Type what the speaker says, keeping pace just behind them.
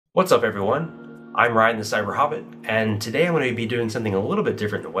What's up everyone? I'm Ryan the Cyber Hobbit, and today I'm going to be doing something a little bit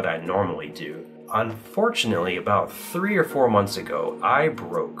different than what I normally do. Unfortunately, about 3 or 4 months ago, I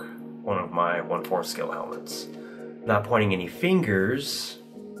broke one of my 1/4 scale helmets. Not pointing any fingers,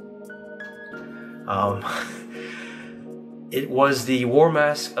 it was the War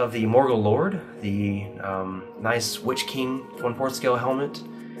Mask of the Morgul Lord, the nice Witch King 1/4 scale helmet.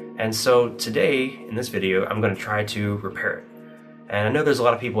 And so today, in this video, I'm going to try to repair it. And I know there's a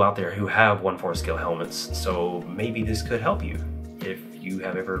lot of people out there who have 1/4 scale helmets, so maybe this could help you if you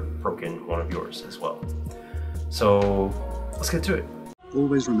have ever broken one of yours as well. So let's get to it.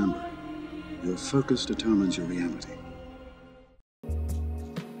 Always remember, your focus determines your reality.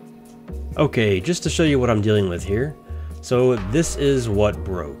 Okay, just to show you what I'm dealing with here. So this is what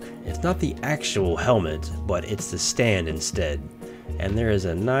broke. It's not the actual helmet, but it's the stand instead. And there is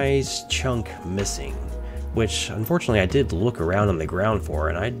a nice chunk missing, which unfortunately I did look around on the ground for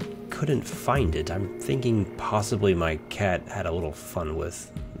and I couldn't find it. I'm thinking possibly my cat had a little fun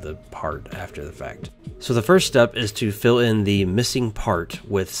with the part after the fact. So the first step is to fill in the missing part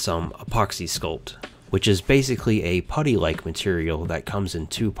with some epoxy sculpt, which is basically a putty-like material that comes in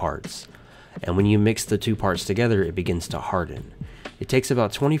 2 parts. And when you mix the 2 parts together, it begins to harden. It takes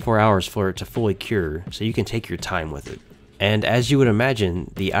about 24 hours for it to fully cure, so you can take your time with it. And as you would imagine,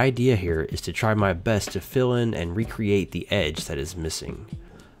 the idea here is to try my best to fill in and recreate the edge that is missing.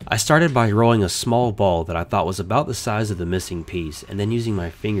 I started by rolling a small ball that I thought was about the size of the missing piece and then using my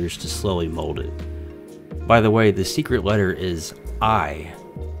fingers to slowly mold it. By the way, the secret letter is I.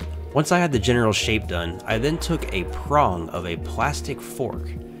 Once I had the general shape done, I then took a prong of a plastic fork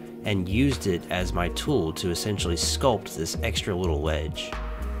and used it as my tool to essentially sculpt this extra little ledge.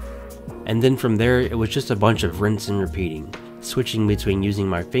 And then from there, it was just a bunch of rinse and repeating, switching between using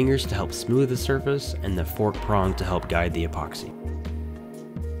my fingers to help smooth the surface and the fork prong to help guide the epoxy.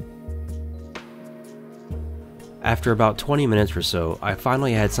 After about 20 minutes or so, I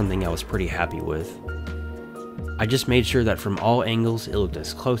finally had something I was pretty happy with. I just made sure that from all angles it looked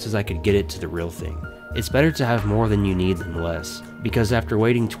as close as I could get it to the real thing. It's better to have more than you need than less, because after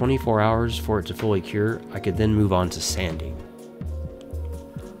waiting 24 hours for it to fully cure, I could then move on to sanding.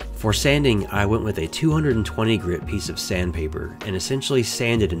 For sanding, I went with a 220 grit piece of sandpaper and essentially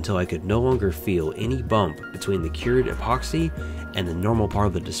sanded until I could no longer feel any bump between the cured epoxy and the normal part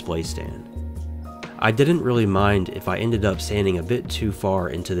of the display stand. I didn't really mind if I ended up sanding a bit too far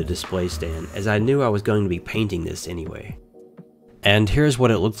into the display stand, as I knew I was going to be painting this anyway. And here's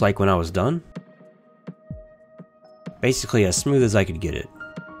what it looked like when I was done. Basically as smooth as I could get it.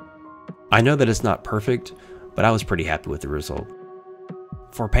 I know that it's not perfect, but I was pretty happy with the result.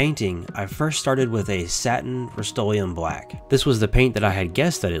 For painting, I first started with a satin Rust-Oleum black. This was the paint that I had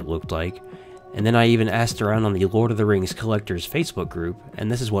guessed that it looked like, and then I even asked around on the Lord of the Rings collectors Facebook group,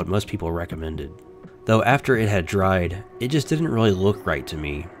 and this is what most people recommended. Though after it had dried, it just didn't really look right to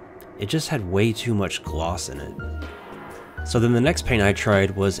me. It just had way too much gloss in it. So then the next paint I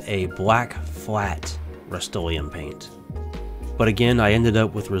tried was a black flat Rust-Oleum paint. But again, I ended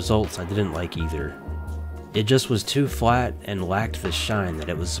up with results I didn't like either. It just was too flat and lacked the shine that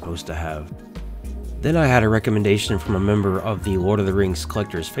it was supposed to have. Then I had a recommendation from a member of the Lord of the Rings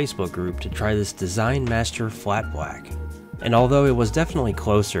Collectors Facebook group to try this Design Master Flat Black. And although it was definitely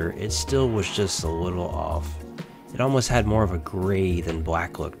closer, it still was just a little off. It almost had more of a gray than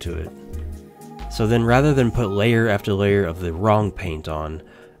black look to it. So then rather than put layer after layer of the wrong paint on,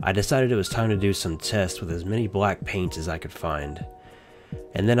 I decided it was time to do some tests with as many black paints as I could find.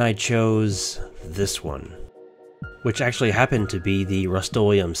 And then I chose this one, which actually happened to be the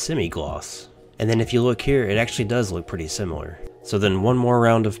Rust-Oleum Semi-Gloss. And then if you look here, it actually does look pretty similar. So then one more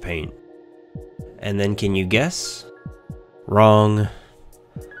round of paint. And then can you guess? Wrong.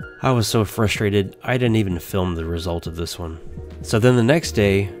 I was so frustrated, I didn't even film the result of this one. So then the next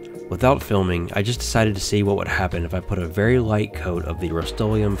day, without filming, I just decided to see what would happen if I put a very light coat of the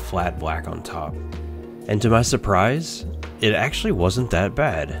Rust-Oleum Flat Black on top. And to my surprise, it actually wasn't that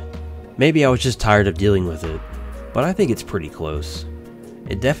bad. Maybe I was just tired of dealing with it, but I think it's pretty close.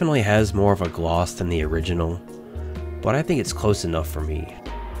 It definitely has more of a gloss than the original, but I think it's close enough for me.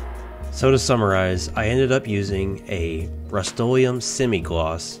 So to summarize, I ended up using a Rust-Oleum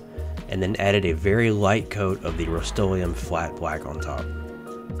Semi-Gloss and then added a very light coat of the Rust-Oleum Flat Black on top.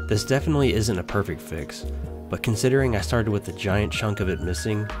 This definitely isn't a perfect fix, but considering I started with a giant chunk of it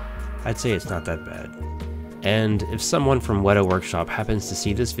missing, I'd say it's not that bad. And if someone from Weta Workshop happens to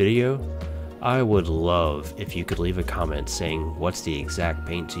see this video, I would love if you could leave a comment saying what's the exact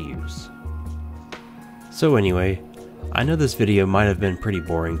paint to use. So anyway, I know this video might have been pretty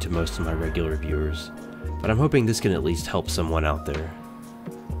boring to most of my regular viewers, but I'm hoping this can at least help someone out there.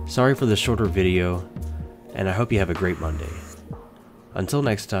 Sorry for the shorter video, and I hope you have a great Monday. Until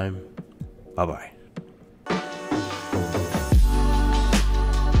next time, bye-bye.